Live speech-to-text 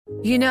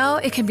You know,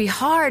 it can be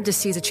hard to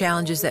see the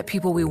challenges that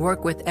people we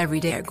work with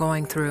every day are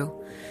going through.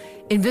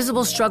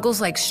 Invisible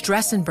struggles like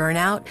stress and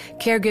burnout,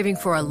 caregiving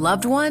for a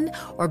loved one,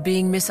 or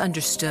being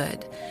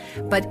misunderstood.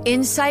 But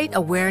insight,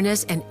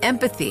 awareness, and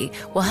empathy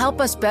will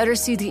help us better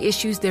see the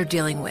issues they're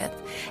dealing with.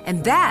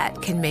 And that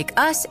can make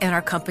us and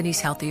our companies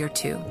healthier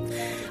too.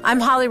 I'm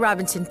Holly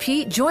Robinson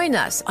Peete. Join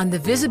us on The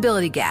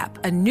Visibility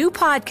Gap, a new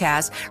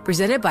podcast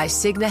presented by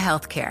Cigna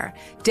Healthcare.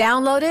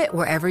 Download it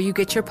wherever you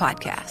get your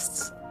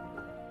podcasts.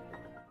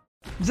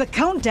 The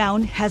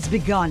countdown has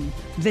begun.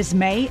 This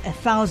May,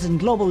 1,000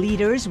 global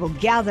leaders will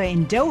gather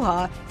in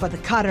Doha for the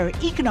Qatar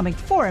Economic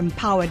Forum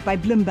powered by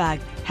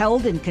Bloomberg,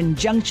 held in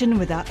conjunction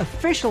with our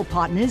official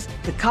partners,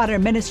 the Qatar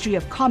Ministry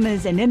of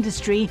Commerce and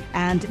Industry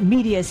and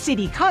Media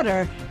City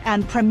Qatar,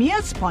 and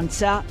premier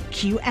sponsor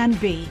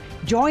QNB.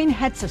 Join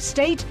heads of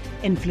state,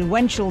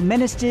 influential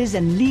ministers,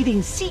 and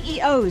leading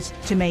CEOs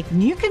to make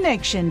new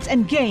connections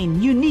and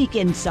gain unique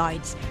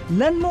insights.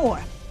 Learn more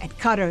at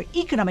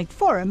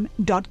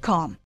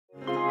QatarEconomicForum.com.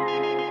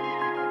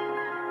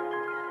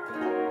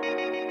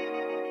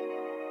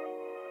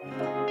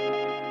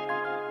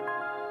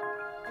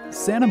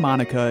 Santa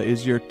Monica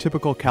is your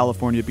typical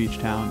California beach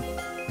town.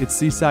 Its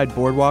seaside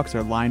boardwalks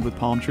are lined with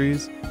palm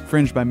trees,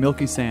 fringed by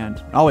milky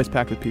sand, always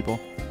packed with people.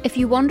 If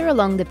you wander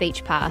along the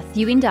beach path,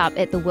 you end up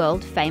at the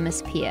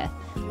world-famous pier,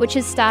 which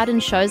has starred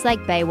in shows like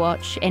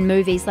Baywatch and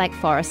movies like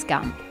Forrest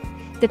Gump.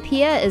 The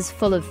pier is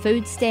full of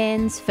food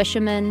stands,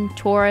 fishermen,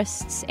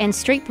 tourists, and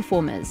street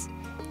performers,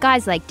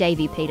 guys like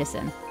Davey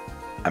Peterson.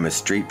 I'm a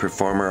street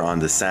performer on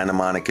the Santa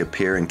Monica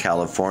Pier in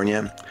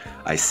California.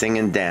 I sing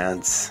and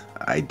dance.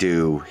 I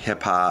do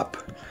hip-hop,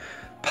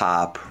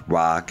 pop,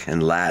 rock,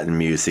 and Latin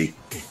music.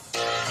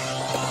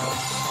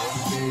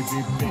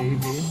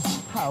 Baby,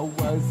 how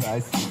was I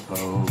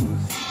supposed to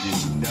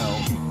know?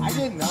 I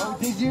didn't know,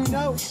 did you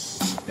know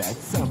that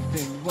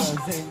something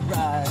wasn't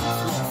right?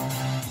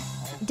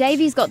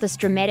 Davey's got this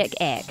dramatic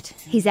act.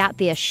 He's out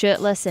there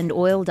shirtless and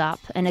oiled up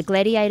in a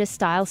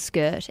gladiator-style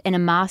skirt and a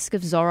Mask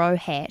of Zorro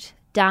hat,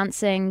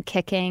 dancing,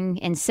 kicking,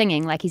 and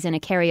singing like he's in a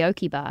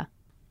karaoke bar.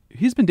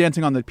 He's been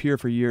dancing on the pier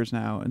for years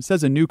now and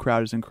says a new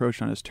crowd has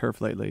encroached on his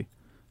turf lately.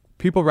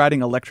 People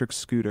riding electric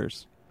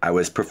scooters. I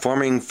was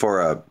performing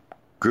for a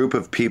group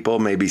of people,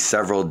 maybe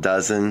several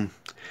dozen,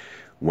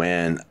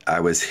 when I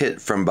was hit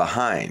from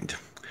behind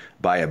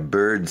by a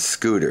Bird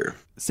scooter.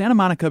 Santa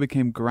Monica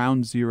became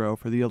ground zero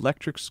for the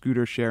electric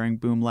scooter sharing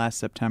boom last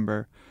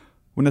September,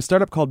 when a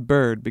startup called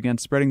Bird began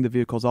spreading the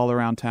vehicles all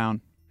around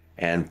town.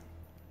 And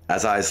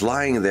as I was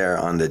lying there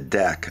on the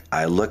deck,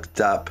 I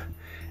looked up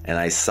and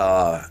I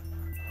saw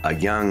a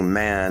young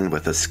man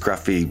with a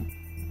scruffy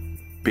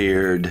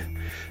beard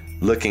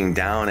looking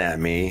down at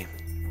me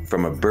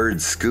from a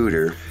Bird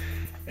scooter.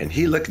 And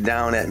he looked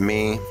down at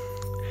me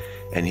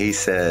and he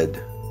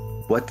said,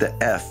 "What the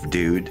F,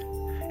 dude?"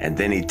 And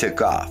then he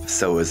took off.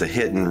 So it was a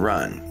hit and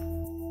run.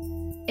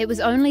 It was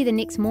only the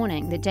next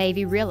morning that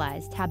Davey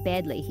realised how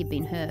badly he'd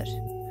been hurt.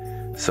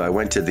 So I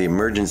went to the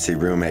emergency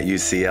room at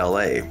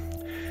UCLA,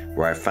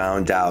 where I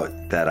found out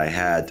that I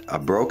had a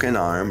broken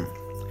arm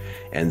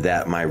and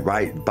that my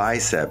right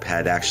bicep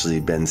had actually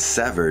been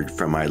severed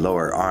from my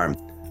lower arm.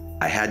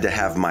 I had to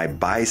have my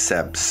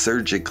bicep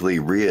surgically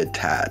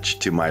reattached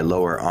to my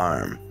lower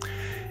arm.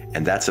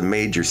 And that's a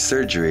major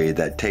surgery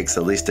that takes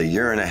at least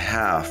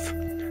 1.5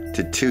 years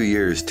to 2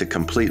 years to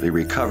completely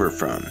recover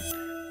from.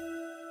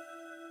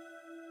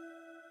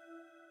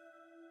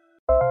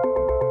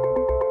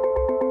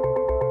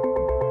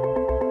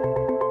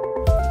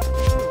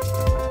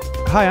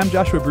 Hi, I'm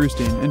Joshua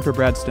Brustein, in for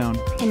Brad Stone.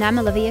 And I'm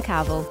Olivia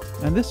Carville.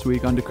 And this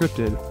week on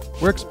Decrypted,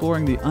 we're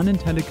exploring the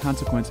unintended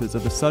consequences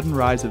of the sudden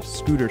rise of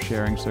scooter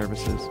sharing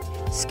services.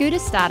 Scooter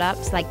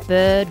startups like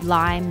Bird,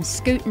 Lime,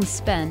 Scoot and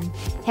Spin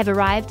have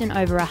arrived in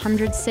over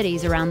 100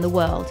 cities around the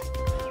world.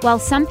 While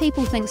some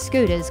people think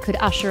scooters could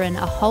usher in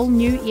a whole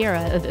new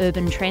era of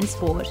urban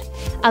transport,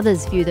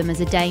 others view them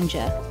as a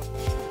danger.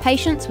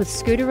 Patients with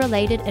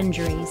scooter-related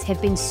injuries have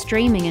been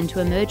streaming into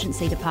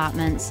emergency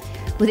departments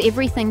with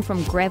everything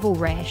from gravel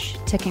rash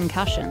to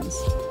concussions.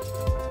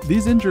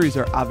 These injuries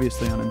are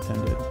obviously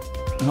unintended,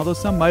 and although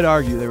some might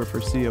argue they were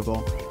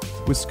foreseeable,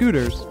 with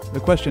scooters, the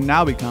question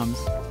now becomes,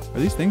 are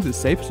these things as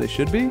safe as they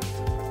should be?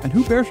 And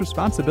who bears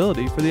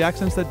responsibility for the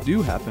accidents that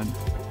do happen?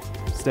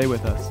 Stay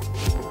with us.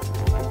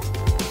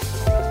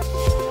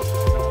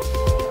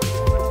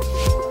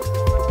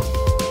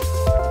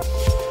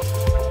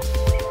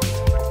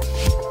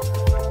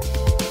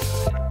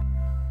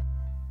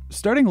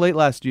 Starting late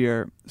last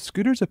year,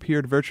 scooters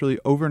appeared virtually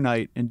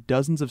overnight in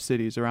dozens of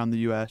cities around the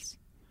U.S.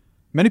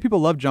 Many people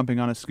love jumping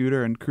on a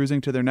scooter and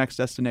cruising to their next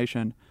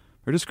destination,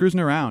 or just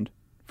cruising around,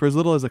 for as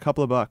little as a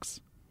couple of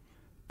bucks.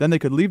 Then they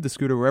could leave the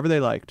scooter wherever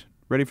they liked,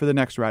 ready for the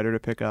next rider to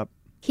pick up.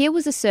 Here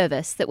was a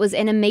service that was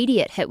an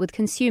immediate hit with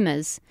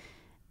consumers.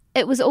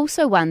 It was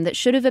also one that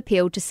should have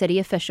appealed to city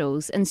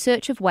officials in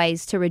search of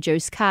ways to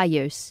reduce car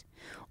use.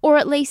 Or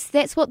at least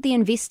that's what the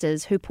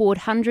investors who poured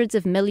hundreds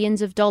of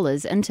millions of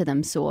dollars into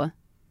them saw.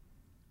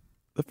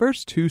 The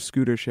first two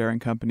scooter sharing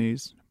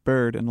companies,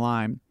 Bird and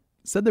Lime,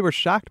 said they were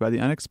shocked by the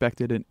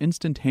unexpected and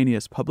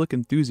instantaneous public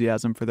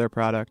enthusiasm for their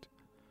product.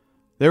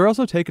 They were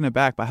also taken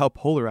aback by how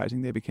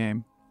polarizing they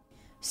became.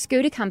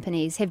 Scooter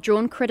companies have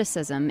drawn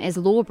criticism as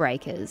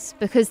lawbreakers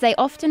because they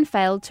often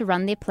failed to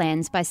run their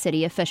plans by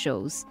city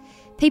officials.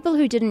 People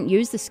who didn't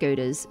use the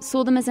scooters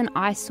saw them as an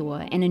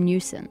eyesore and a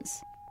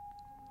nuisance.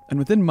 And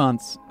within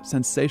months,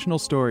 sensational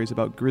stories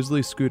about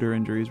grisly scooter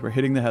injuries were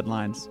hitting the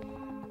headlines.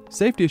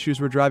 Safety issues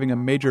were driving a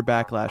major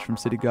backlash from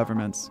city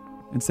governments.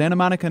 In Santa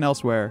Monica and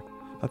elsewhere,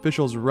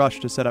 officials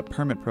rushed to set up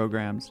permit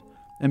programs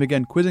and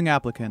began quizzing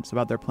applicants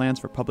about their plans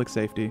for public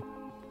safety.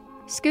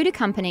 Scooter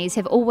companies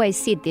have always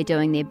said they're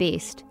doing their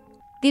best.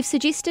 They've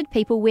suggested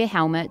people wear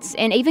helmets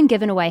and even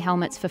given away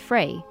helmets for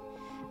free.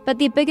 But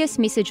their biggest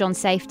message on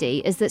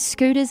safety is that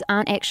scooters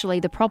aren't actually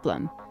the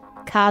problem.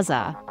 Cars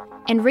are.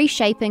 And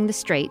reshaping the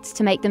streets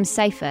to make them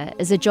safer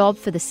is a job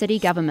for the city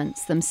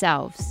governments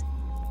themselves.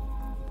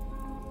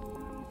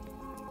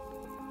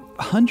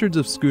 Hundreds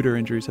of scooter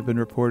injuries have been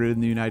reported in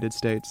the United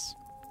States.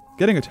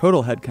 Getting a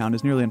total head count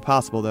is nearly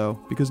impossible, though,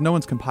 because no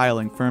one's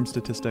compiling firm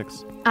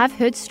statistics. I've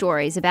heard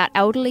stories about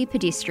elderly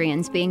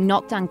pedestrians being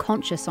knocked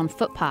unconscious on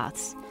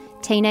footpaths,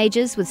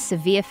 teenagers with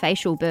severe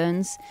facial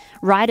burns,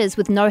 riders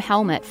with no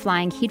helmet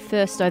flying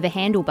headfirst over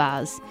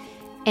handlebars,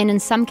 and in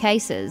some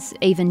cases,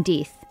 even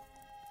death.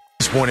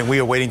 This morning, we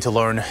are waiting to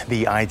learn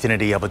the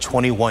identity of a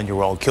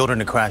 21-year-old killed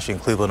in a crash in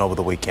Cleveland over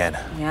the weekend.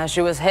 Yeah,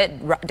 she was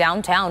hit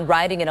downtown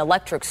riding an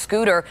electric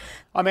scooter.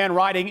 A man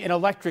riding an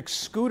electric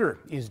scooter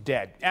is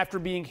dead after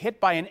being hit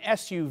by an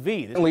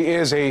SUV. It really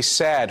is a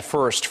sad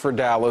first for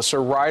Dallas. A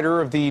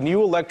rider of the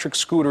new electric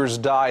scooters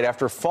died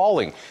after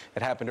falling.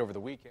 It happened over the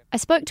weekend. I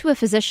spoke to a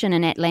physician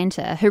in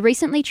Atlanta who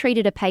recently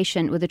treated a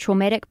patient with a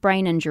traumatic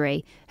brain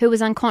injury who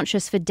was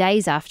unconscious for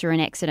days after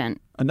an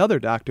accident. Another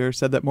doctor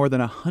said that more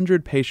than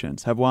 100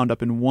 patients have wound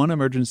up in one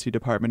emergency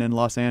department in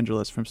Los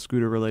Angeles from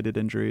scooter-related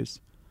injuries,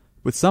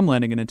 with some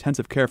landing in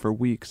intensive care for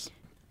weeks.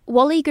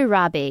 Wally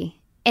Gurabi,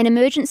 an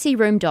emergency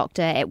room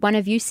doctor at one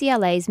of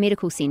UCLA's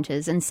medical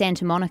centers in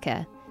Santa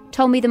Monica,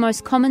 told me the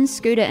most common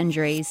scooter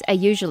injuries are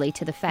usually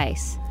to the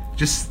face.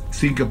 Just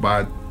think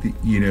about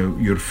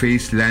your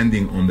face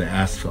landing on the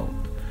asphalt,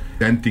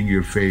 denting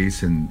your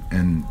face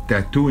and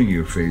tattooing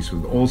your face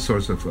with all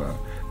sorts of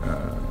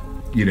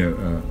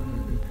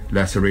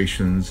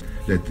lacerations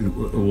that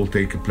will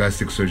take a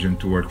plastic surgeon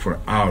to work for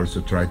hours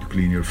to try to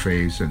clean your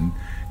face and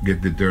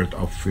get the dirt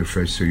off your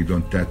face so you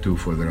don't tattoo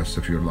for the rest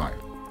of your life.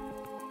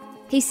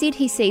 He said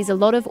he sees a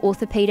lot of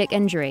orthopedic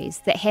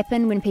injuries that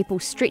happen when people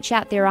stretch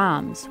out their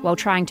arms while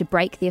trying to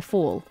break their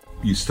fall.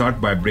 You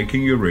start by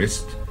breaking your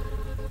wrist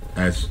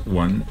as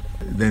one,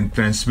 then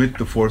transmit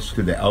the force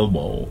to the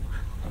elbow,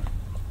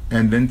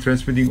 and then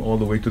transmitting all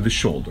the way to the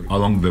shoulder,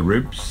 along the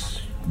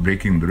ribs,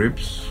 breaking the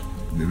ribs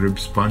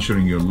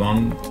puncturing your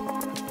lung.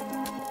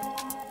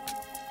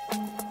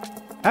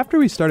 After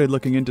we started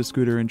looking into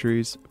scooter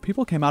injuries,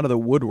 people came out of the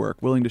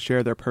woodwork willing to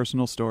share their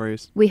personal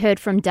stories. We heard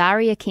from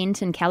Daria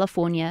Kent in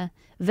California,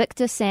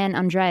 Victor San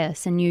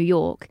Andreas in New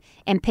York,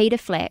 and Peter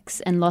Flax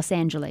in Los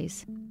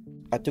Angeles.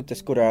 I took the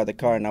scooter out of the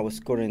car and I was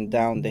scooting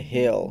down the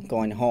hill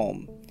going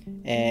home,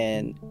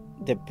 and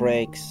the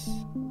brakes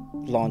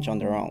launched on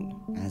their own.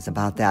 It's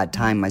about that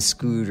time my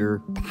scooter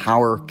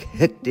power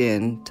kicked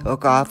in,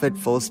 took off at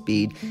full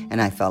speed,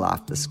 and I fell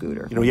off the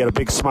scooter. He had a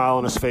big smile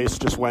on his face,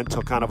 just went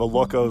to kind of a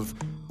look of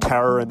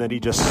terror, and then he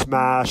just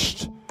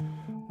smashed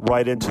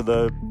right into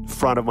the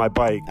front of my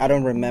bike. I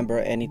don't remember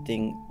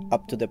anything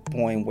up to the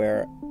point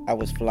where I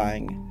was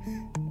flying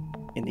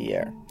in the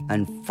air.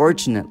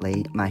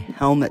 Unfortunately, my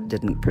helmet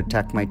didn't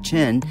protect my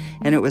chin,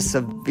 and it was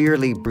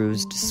severely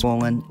bruised,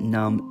 swollen,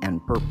 numb,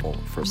 and purple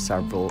for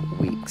several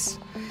weeks.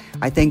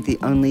 I think the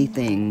only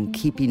thing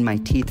keeping my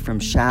teeth from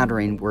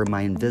shattering were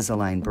my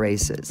Invisalign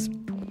braces.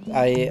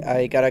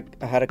 I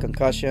had a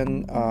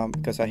concussion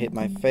because I hit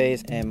my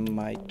face and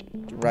my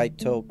right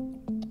toe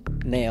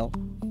nail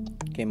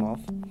came off.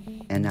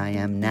 And I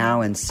am now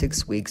in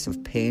 6 weeks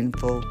of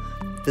painful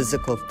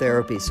physical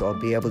therapy, so I'll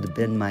be able to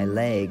bend my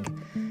leg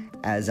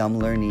as I'm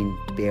learning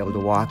to be able to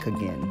walk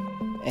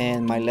again.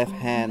 And my left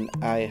hand,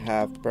 I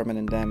have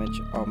permanent damage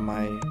on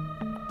my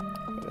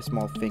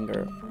small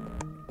finger.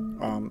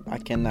 I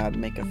cannot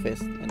make a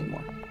fist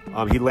anymore.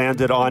 He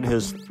landed on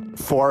his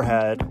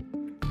forehead,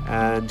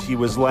 and he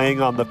was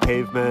laying on the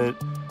pavement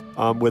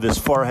with his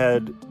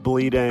forehead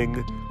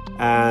bleeding,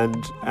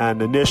 and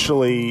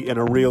initially in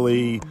a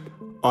really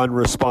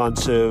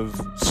unresponsive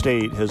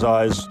state, his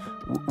eyes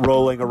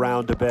rolling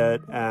around a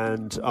bit,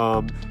 and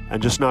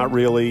just not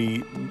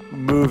really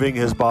moving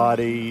his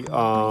body,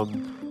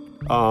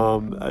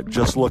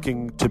 just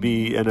looking to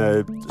be in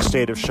a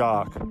state of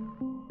shock.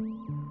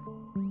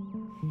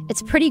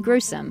 It's pretty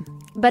gruesome,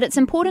 but it's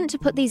important to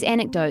put these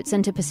anecdotes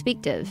into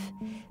perspective.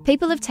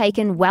 People have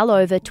taken well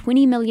over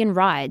 20 million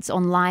rides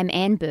on Lime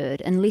and Bird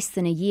in less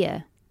than a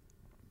year.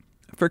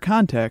 For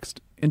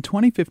context, in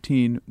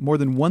 2015, more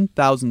than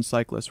 1,000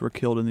 cyclists were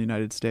killed in the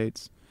United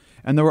States,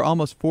 and there were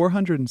almost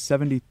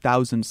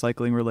 470,000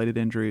 cycling-related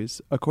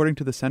injuries, according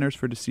to the Centers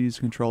for Disease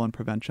Control and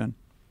Prevention.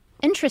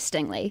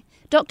 Interestingly,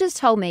 doctors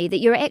told me that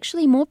you're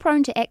actually more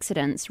prone to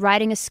accidents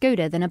riding a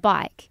scooter than a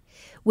bike.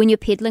 When you're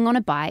pedaling on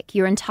a bike,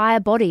 your entire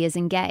body is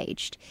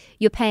engaged.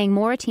 You're paying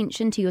more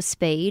attention to your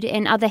speed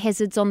and other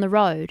hazards on the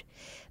road.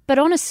 But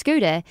on a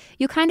scooter,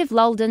 you're kind of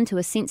lulled into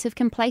a sense of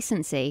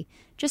complacency,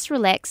 just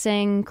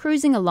relaxing,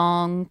 cruising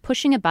along,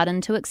 pushing a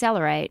button to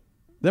accelerate.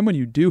 Then when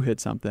you do hit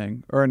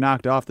something, or are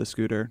knocked off the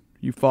scooter,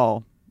 you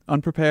fall,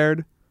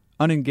 unprepared,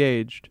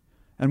 unengaged,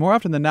 and more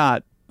often than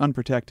not,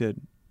 unprotected.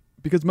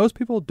 Because most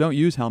people don't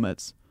use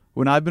helmets.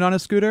 When I've been on a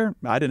scooter,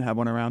 I didn't have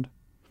one around.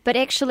 But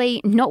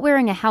actually, not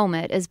wearing a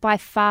helmet is by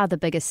far the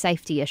biggest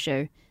safety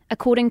issue,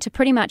 according to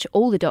pretty much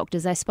all the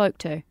doctors I spoke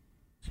to.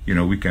 You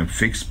know, we can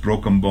fix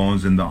broken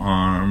bones in the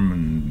arm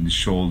and the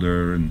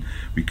shoulder, and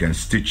we can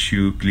stitch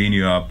you, clean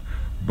you up.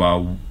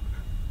 But,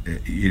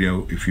 you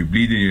know, if you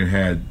bleed in your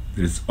head,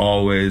 there's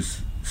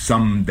always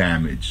some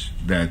damage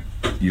that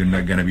you're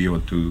not going to be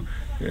able to,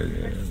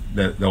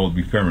 that will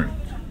be permanent.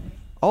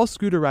 All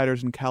scooter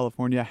riders in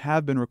California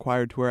have been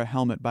required to wear a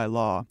helmet by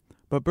law,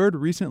 but Byrd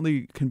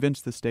recently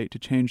convinced the state to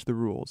change the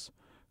rules.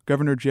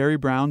 Governor Jerry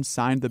Brown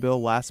signed the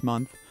bill last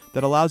month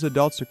that allows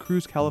adults to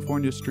cruise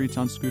California streets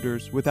on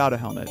scooters without a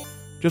helmet,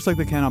 just like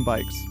they can on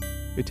bikes.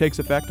 It takes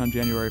effect on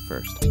January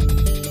 1st.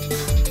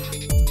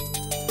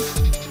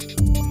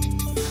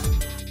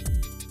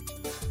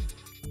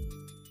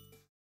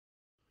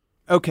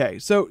 Okay,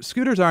 so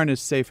scooters aren't as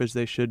safe as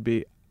they should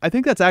be. I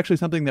think that's actually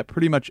something that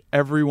pretty much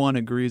everyone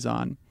agrees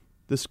on.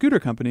 The scooter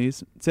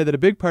companies say that a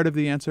big part of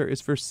the answer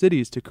is for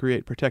cities to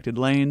create protected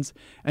lanes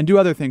and do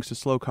other things to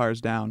slow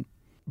cars down.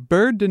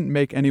 Byrd didn't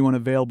make anyone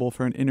available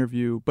for an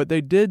interview, but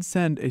they did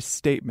send a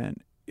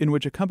statement in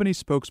which a company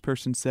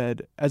spokesperson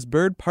said, "As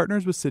Byrd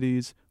partners with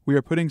cities, we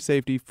are putting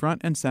safety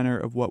front and center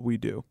of what we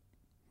do."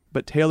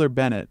 But Taylor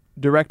Bennett,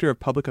 director of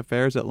public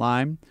affairs at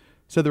Lime,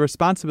 said the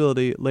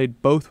responsibility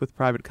laid both with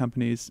private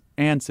companies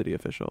and city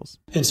officials.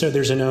 And so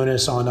there's an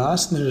onus on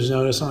us and there's an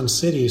onus on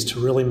cities to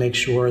really make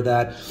sure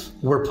that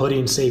we're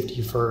putting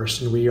safety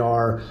first and we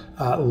are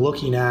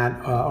looking at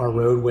our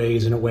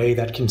roadways in a way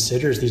that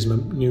considers these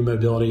new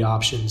mobility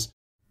options.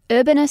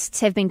 Urbanists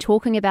have been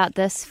talking about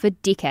this for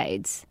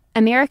decades.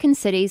 American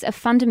cities are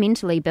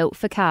fundamentally built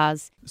for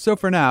cars. So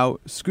for now,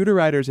 scooter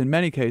riders in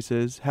many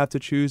cases have to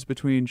choose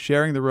between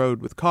sharing the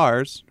road with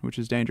cars, which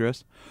is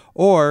dangerous,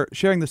 or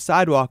sharing the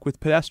sidewalk with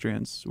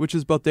pedestrians, which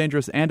is both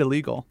dangerous and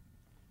illegal.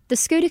 The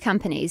scooter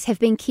companies have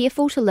been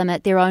careful to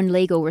limit their own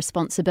legal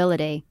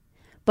responsibility.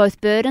 Both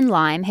Byrd and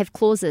Lime have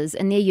clauses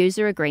in their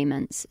user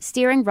agreements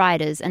steering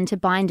riders into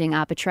binding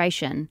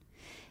arbitration.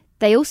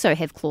 They also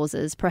have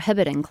clauses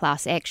prohibiting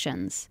class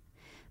actions.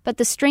 But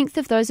the strength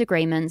of those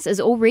agreements is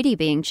already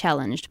being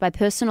challenged by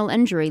personal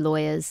injury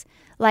lawyers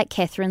like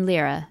Catherine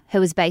Lehrer, who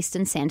is based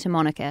in Santa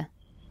Monica.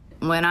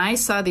 When I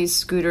saw these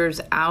scooters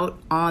out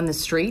on the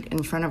street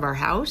in front of our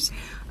house,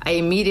 I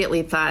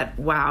immediately thought,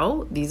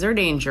 wow, these are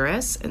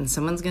dangerous and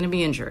someone's going to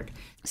be injured.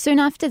 Soon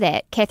after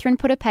that, Catherine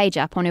put a page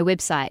up on her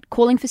website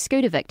calling for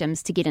scooter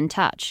victims to get in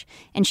touch,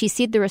 and she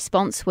said the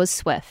response was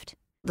swift.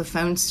 The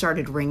phone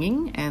started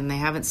ringing, and they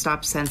haven't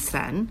stopped since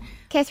then.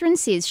 Catherine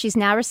says she's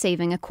now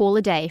receiving a call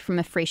a day from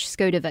a fresh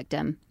scooter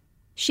victim.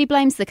 She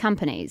blames the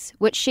companies,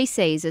 which she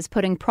sees as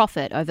putting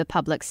profit over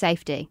public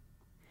safety.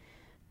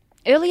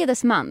 Earlier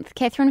this month,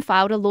 Catherine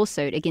filed a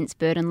lawsuit against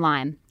Byrd and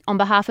Lime on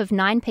behalf of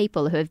 9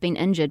 people who have been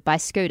injured by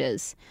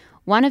scooters.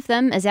 One of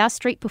them is our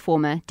street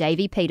performer,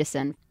 Davey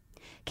Peterson.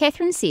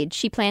 Catherine said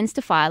she plans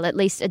to file at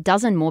least a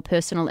dozen more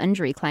personal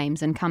injury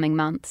claims in coming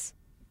months.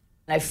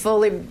 I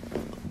fully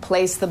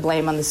place the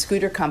blame on the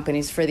scooter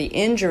companies for the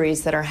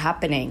injuries that are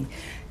happening.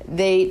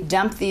 They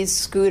dump these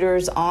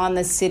scooters on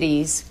the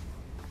cities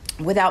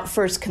without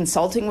first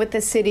consulting with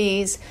the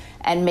cities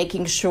and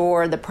making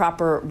sure the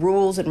proper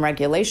rules and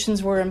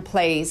regulations were in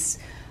place.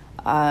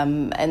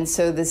 And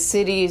so the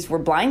cities were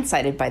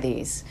blindsided by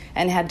these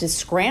and had to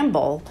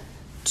scramble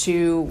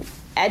to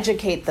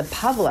educate the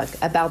public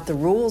about the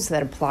rules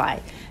that apply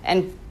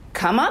and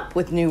come up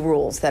with new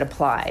rules that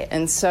apply.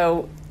 And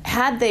so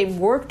had they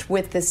worked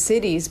with the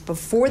cities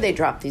before they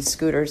dropped these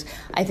scooters,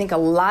 I think a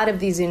lot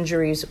of these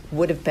injuries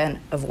would have been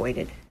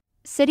avoided.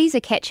 Cities are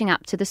catching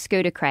up to the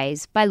scooter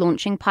craze by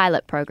launching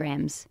pilot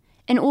programs.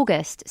 In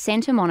August,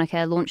 Santa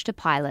Monica launched a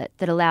pilot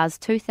that allows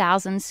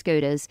 2,000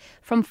 scooters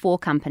from 4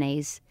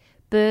 companies: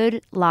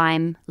 Byrd,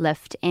 Lime,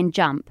 Lyft, and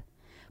Jump.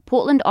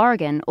 Portland,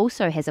 Oregon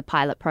also has a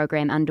pilot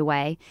program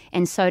underway,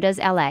 and so does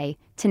LA,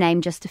 to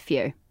name just a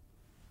few.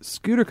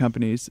 Scooter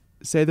companies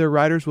say their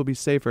riders will be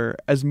safer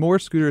as more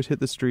scooters hit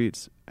the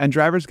streets and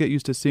drivers get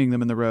used to seeing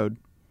them in the road.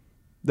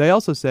 They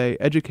also say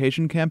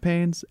education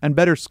campaigns and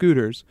better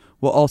scooters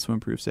will also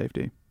improve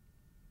safety.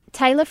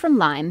 Taylor from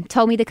Lime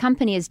told me the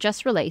company has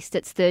just released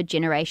its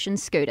 3rd-generation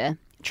scooter,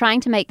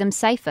 trying to make them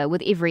safer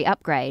with every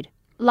upgrade.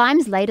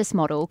 Lime's latest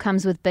model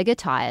comes with bigger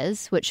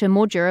tyres, which are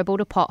more durable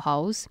to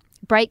potholes,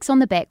 brakes on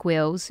the back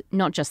wheels,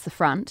 not just the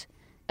front,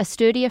 a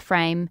sturdier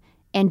frame,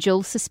 and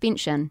dual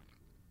suspension.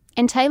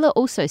 And Taylor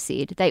also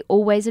said they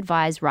always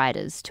advise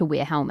riders to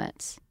wear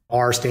helmets.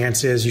 Our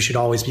stance is you should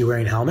always be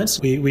wearing helmets.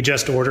 We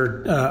just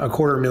ordered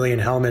 250,000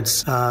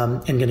 helmets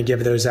and going to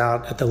give those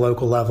out at the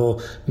local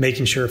level,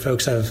 making sure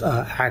folks have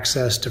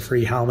access to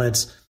free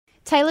helmets.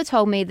 Taylor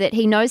told me that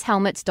he knows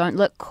helmets don't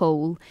look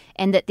cool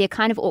and that they're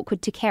kind of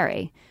awkward to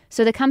carry,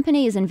 so the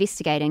company is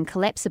investigating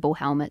collapsible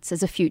helmets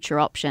as a future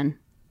option.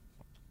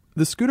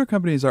 The scooter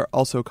companies are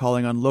also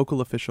calling on local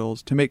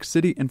officials to make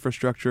city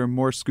infrastructure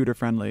more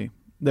scooter-friendly.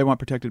 They want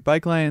protected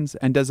bike lanes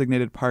and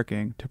designated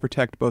parking to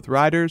protect both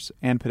riders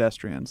and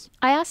pedestrians.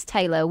 I asked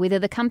Taylor whether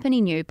the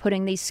company knew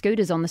putting these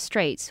scooters on the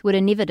streets would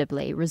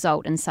inevitably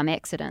result in some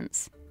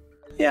accidents.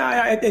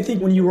 Yeah, I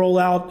think when you roll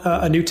out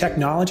a new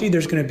technology,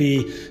 there's going to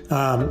be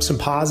some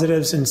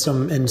positives and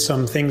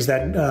some things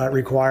that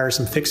require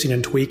some fixing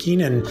and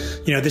tweaking. And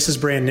this is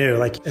brand new.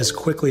 Like as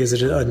quickly as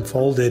it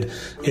unfolded,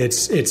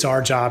 it's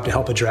our job to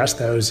help address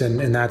those.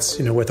 And that's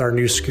with our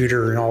new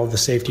scooter and all of the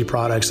safety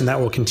products, and that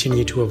will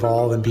continue to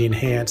evolve and be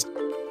enhanced.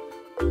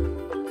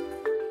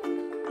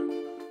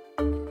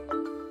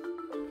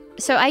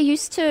 So I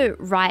used to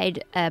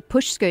ride a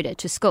push scooter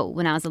to school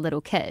when I was a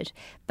little kid,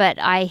 but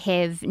I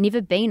have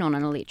never been on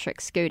an electric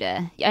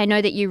scooter. I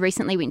know that you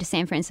recently went to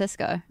San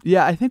Francisco.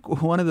 Yeah, I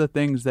think one of the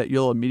things that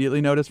you'll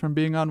immediately notice from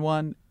being on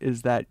one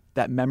is that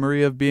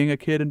memory of being a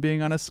kid and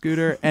being on a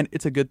scooter. And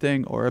it's a good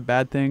thing or a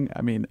bad thing.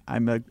 I mean,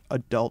 I'm an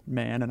adult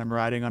man and I'm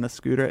riding on a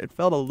scooter. It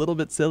felt a little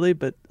bit silly,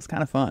 but it's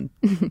kind of fun.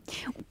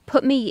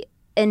 Put me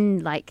in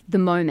the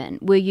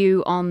moment. Were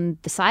you on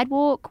the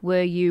sidewalk?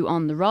 Were you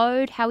on the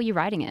road? How were you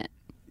riding it?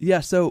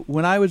 Yeah, so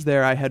when I was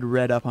there, I had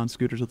read up on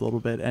scooters a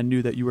little bit and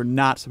knew that you were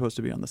not supposed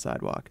to be on the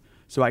sidewalk.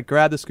 So I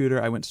grabbed the scooter,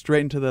 I went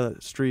straight into the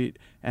street,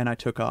 and I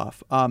took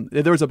off.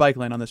 There was a bike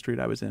lane on the street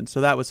I was in,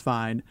 so that was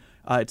fine.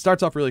 It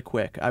starts off really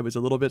quick. I was a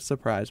little bit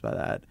surprised by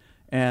that.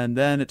 And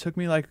then it took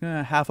me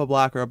half a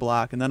block or a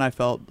block, and then I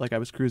felt like I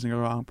was cruising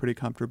along pretty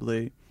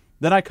comfortably.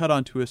 Then I cut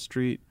onto a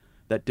street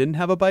that didn't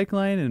have a bike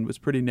lane and was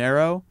pretty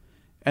narrow.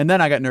 And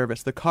then I got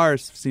nervous. The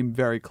cars seem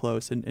very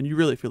close, and you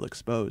really feel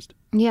exposed.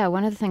 Yeah,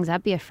 one of the things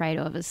I'd be afraid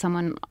of is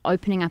someone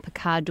opening up a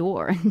car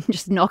door and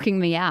just knocking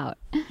me out.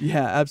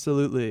 Yeah,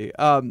 absolutely.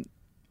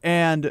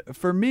 And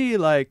for me,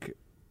 I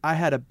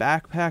had a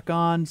backpack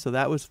on, so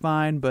that was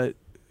fine, but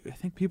I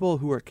think people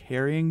who are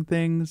carrying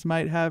things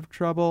might have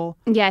trouble.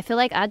 Yeah, I feel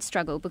like I'd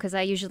struggle because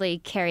I usually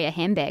carry a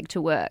handbag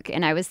to work,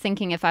 and I was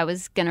thinking if I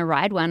was going to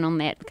ride one on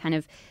that kind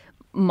of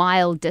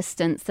mile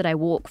distance that I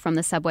walk from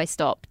the subway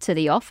stop to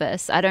the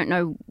office, I don't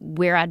know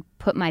where I'd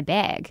put my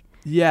bag.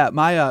 Yeah,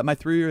 my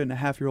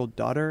 3.5-year-old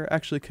daughter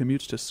actually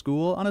commutes to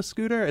school on a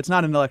scooter. It's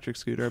not an electric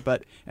scooter,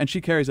 and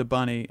she carries a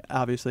bunny,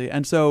 obviously.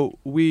 And so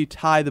we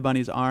tie the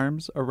bunny's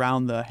arms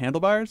around the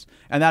handlebars,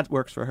 and that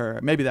works for her.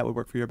 Maybe that would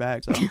work for your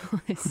bag. So.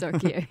 It's so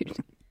cute.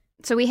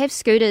 So we have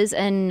scooters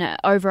in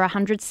over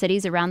 100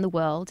 cities around the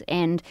world,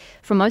 and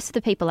for most of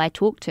the people I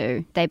talk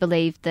to, they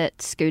believe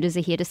that scooters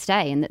are here to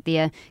stay and that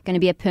they're going to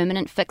be a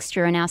permanent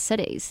fixture in our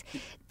cities.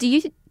 Do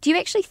you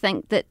actually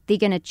think that they're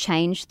going to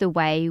change the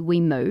way we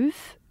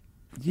move?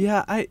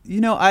 Yeah, I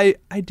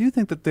do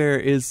think that there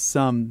is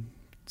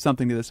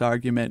something to this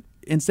argument.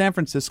 In San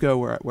Francisco,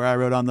 where I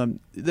rode on them,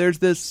 there's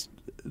this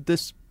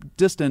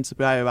distance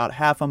by about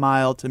half a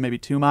mile to maybe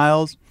 2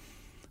 miles.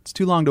 It's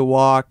too long to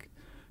walk.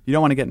 You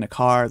don't want to get in a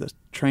car. The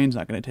train's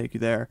not going to take you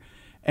there.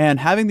 And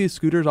having these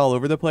scooters all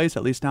over the place,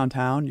 at least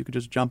downtown, you could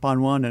just jump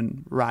on one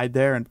and ride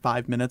there in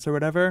 5 minutes or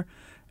whatever.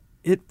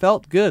 It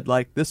felt good.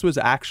 Like this was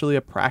actually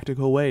a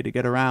practical way to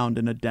get around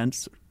in a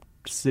dense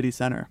city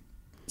center.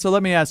 So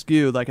let me ask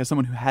you, as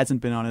someone who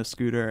hasn't been on a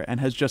scooter and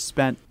has just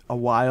spent a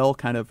while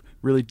kind of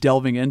really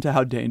delving into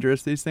how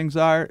dangerous these things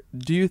are,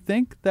 do you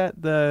think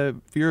that the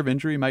fear of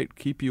injury might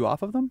keep you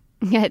off of them?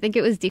 Yeah, I think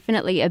it was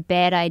definitely a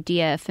bad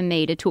idea for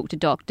me to talk to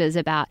doctors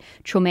about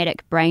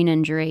traumatic brain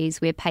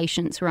injuries where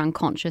patients were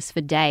unconscious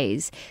for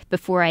days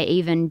before I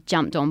even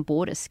jumped on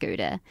board a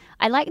scooter.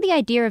 I like the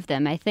idea of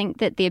them. I think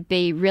that they'd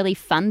be really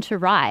fun to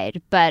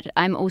ride, but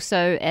I'm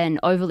also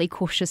an overly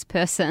cautious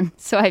person.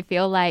 So I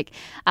feel like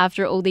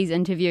after all these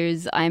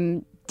interviews,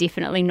 I'm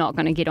definitely not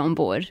going to get on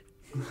board.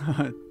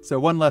 So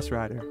one less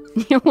rider.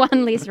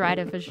 One less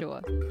rider for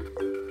sure.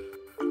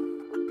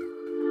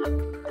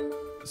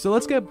 So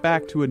let's get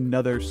back to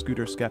another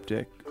scooter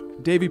skeptic,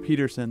 Davey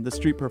Peterson, the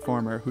street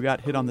performer who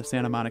got hit on the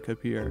Santa Monica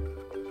Pier.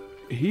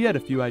 He had a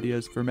few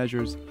ideas for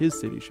measures his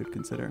city should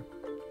consider.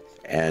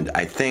 And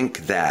I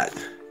think that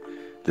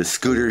the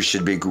scooters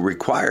should be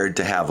required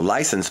to have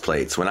license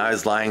plates. When I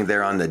was lying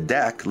there on the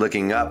deck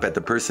looking up at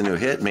the person who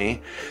hit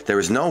me, there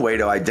was no way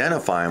to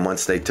identify them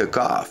once they took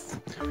off.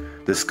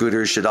 The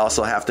scooters should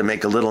also have to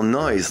make a little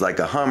noise like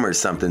a hum or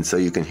something so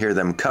you can hear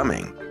them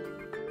coming.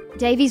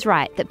 Davey's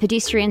right that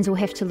pedestrians will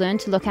have to learn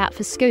to look out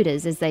for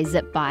scooters as they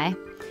zip by.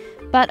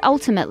 But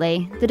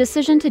ultimately, the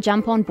decision to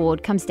jump on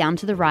board comes down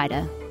to the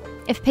rider.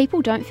 If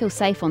people don't feel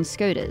safe on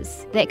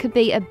scooters, that could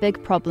be a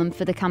big problem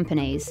for the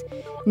companies,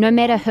 no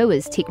matter who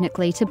is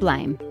technically to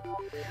blame.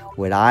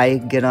 Would I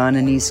get on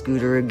an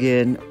e-scooter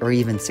again or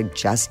even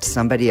suggest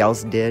somebody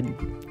else did?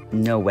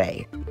 No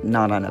way.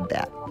 Not on a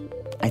bet.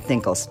 I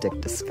think I'll stick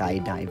to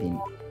skydiving.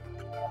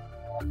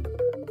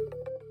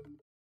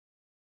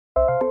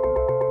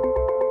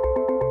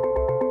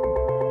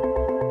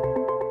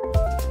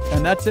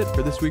 And that's it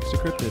for this week's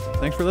Decrypted.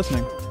 Thanks for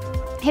listening.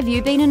 Have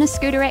you been in a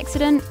scooter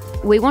accident?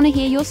 We want to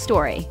hear your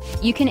story.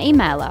 You can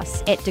email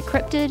us at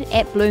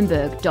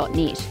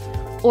decrypted@bloomberg.net,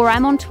 or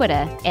I'm on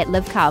Twitter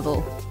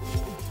 @LivCarville.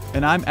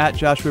 And I'm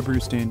 @Joshua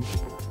Brustein.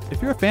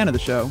 If you're a fan of the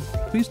show,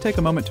 please take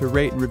a moment to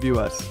rate and review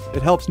us.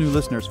 It helps new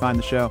listeners find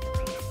the show.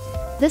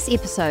 This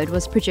episode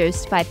was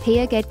produced by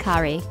Pia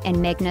Gadkari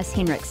and Magnus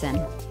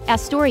Henriksen. Our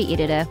story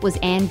editor was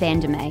Anne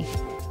Vandermeer.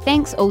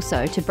 Thanks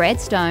also to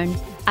Brad Stone,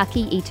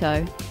 Aki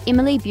Ito,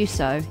 Emily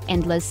Busso,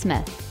 and Liz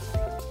Smith.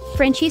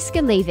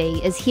 Francesca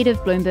Levy is head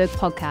of Bloomberg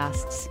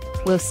Podcasts.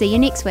 We'll see you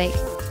next week.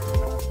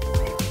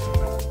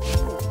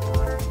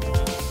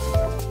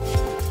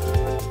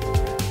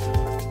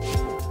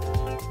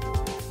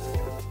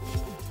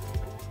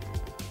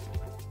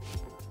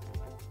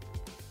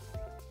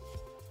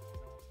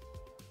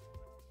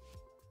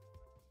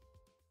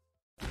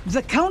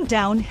 The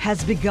countdown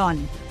has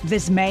begun.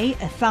 This May,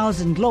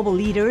 1,000 global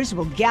leaders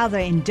will gather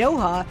in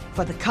Doha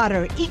for the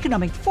Qatar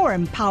Economic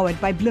Forum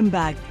powered by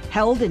Bloomberg,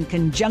 held in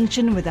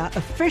conjunction with our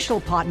official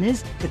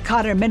partners, the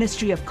Qatar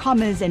Ministry of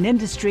Commerce and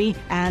Industry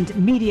and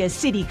Media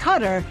City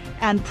Qatar,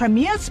 and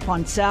premier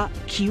sponsor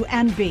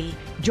QNB.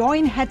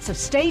 Join heads of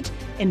state,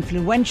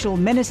 influential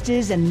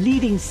ministers, and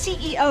leading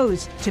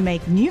CEOs to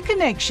make new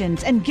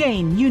connections and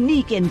gain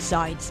unique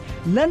insights.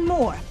 Learn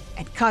more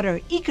at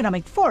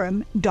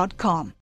QatarEconomicForum.com.